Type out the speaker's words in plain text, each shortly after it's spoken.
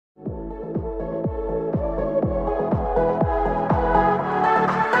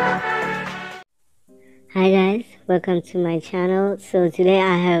welcome to my channel. So today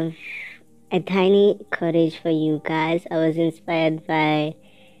I have a tiny cottage for you guys. I was inspired by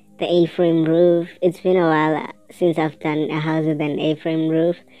the A-frame roof. It's been a while since I've done a house with an A-frame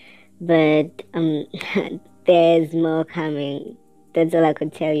roof, but there's more coming. That's all I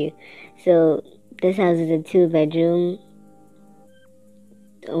could tell you. So this house is a 2-bedroom,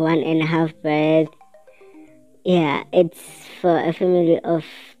 1.5 bed. Yeah, it's for a family of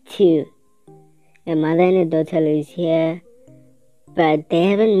 2. A mother and a daughter lives here, but they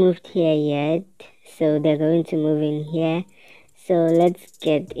haven't moved here yet, so they're going to move in here. So let's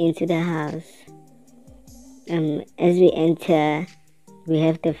get into the house. As we enter, we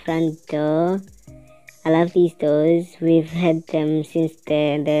have the front door. I love these doors. We've had them since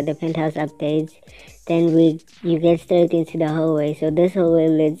the penthouse updates. Then you get straight into the hallway. So this hallway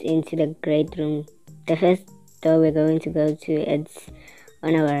leads into the great room. The first door we're going to go to, it's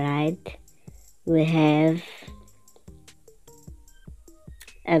on our right. We have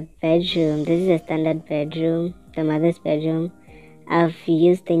a bedroom. This is a standard bedroom, the mother's bedroom. I've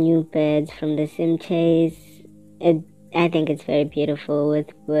used the new beds from the sim chase. I think it's very beautiful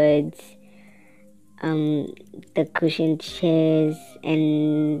with woods, the cushioned chairs,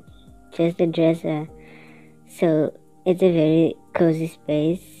 and just the dresser. So it's a very cozy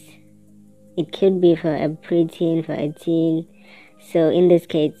space. It could be for a preteen, for a teen. So in this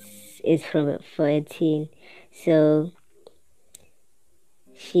case, it's for a teen. So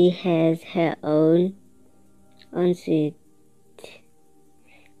she has her own ensuite.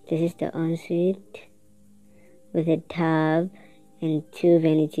 This is the ensuite with a tub and 2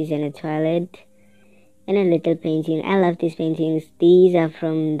 vanities and a toilet and a little painting. I love these paintings. These are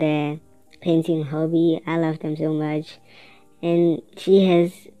from the painting hobby. I love them so much. And she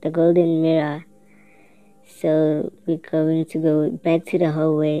has the golden mirror. So we're going to go back to the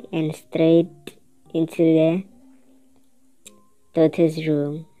hallway and straight into the daughter's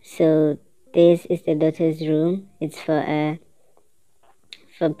room. So this is the daughter's room. It's for a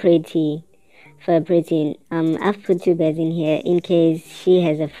preteen. I've put 2 beds in here in case she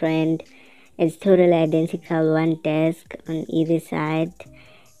has a friend. It's totally identical. 1 desk on either side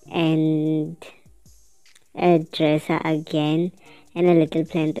and a dresser again, and a little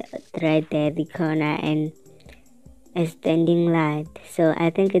plant right there at the corner, and a standing light. So I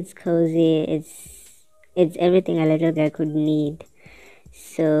think it's cozy. It's everything a little girl could need.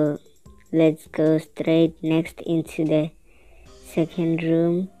 So let's go straight next into the second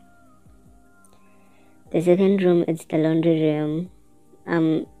room. The second room is the laundry room.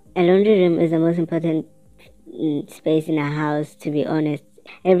 A laundry room is the most important space in a house, to be honest.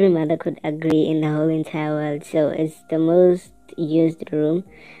 Every mother could agree in the whole entire world. So it's the most used room.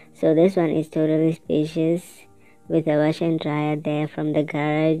 So this one is totally spacious with a washer and dryer there from the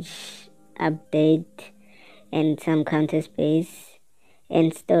garage update, and some counter space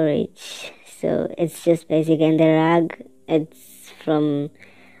and storage. So it's just basic, and the rug, it's from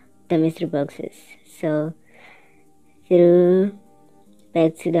the mystery boxes. So through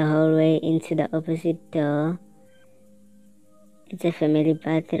back to the hallway into the opposite door, it's a family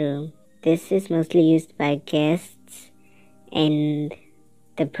bathroom. This is mostly used by guests, and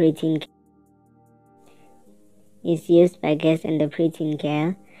the preteen is used by guests and the preteen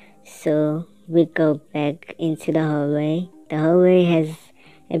girl. So we go back into the hallway. The hallway has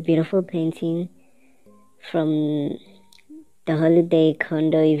a beautiful painting from the holiday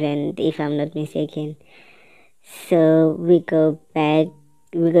condo event, if I'm not mistaken. So we go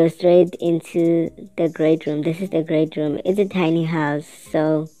straight into the great room. This is the great room. It's a tiny house,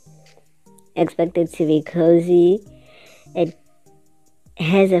 so expect it to be cozy. It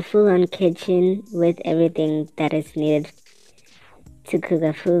has a full-on kitchen with everything that is needed to cook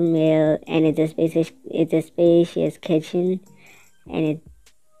a full meal, and it's a spacious kitchen and a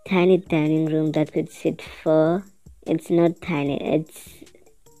tiny dining room that could sit 4. It's not tiny, it's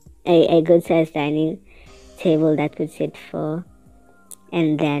a good sized dining table that could sit 4.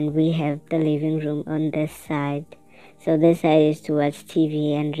 And then we have the living room on this side. So this side is to watch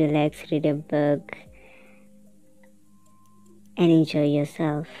TV and relax, read a book and enjoy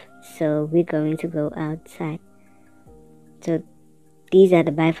yourself. So we're going to go outside. So these are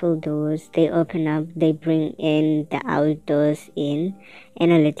the bifold doors. They open up, they bring in the outdoors in,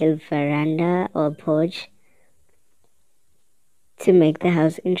 and a little veranda or porch to make the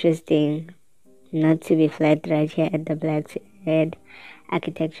house interesting, not to be flat right here at the Blackshead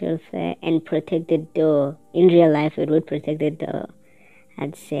Architectural Fair. And protected door. In real life it would protect the door,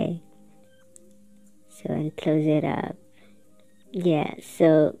 I'd say. So, and close it up. Yeah,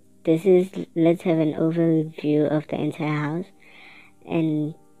 so let's have an overview of the entire house.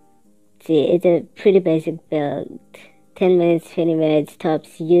 And see, it's a pretty basic build. 10 minutes, 20 minutes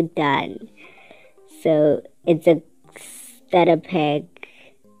tops, you done. So it's a starter pack.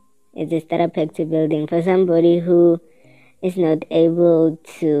 It's a starter pack to building for somebody who is not able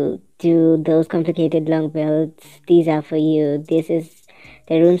to do those complicated long builds. These are for you. The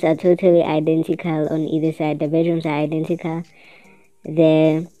rooms are totally identical on either side. The bedrooms are identical.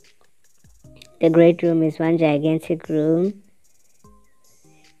 The great room is one gigantic room.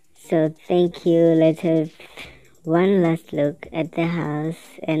 So thank you. Let's have one last look at the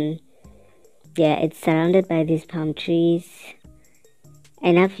house. And yeah, it's surrounded by these palm trees.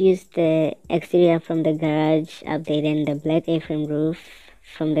 And I've used the exterior from the garage update and the black A-frame roof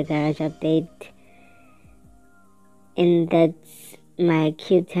from the garage update. And that's my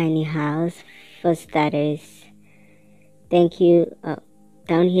cute tiny house for starters. Thank you.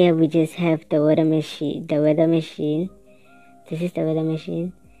 Down here we just have the weather machine. This is the weather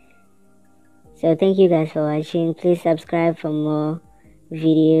machine. So thank you guys for watching. Please subscribe for more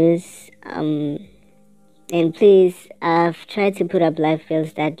videos. And please, I've tried to put up live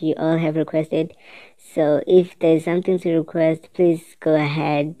fields that you all have requested. So if there's something to request, please go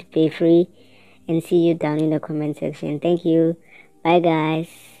ahead, be free, and see you down in the comment section. Thank you. Bye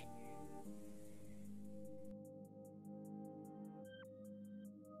guys.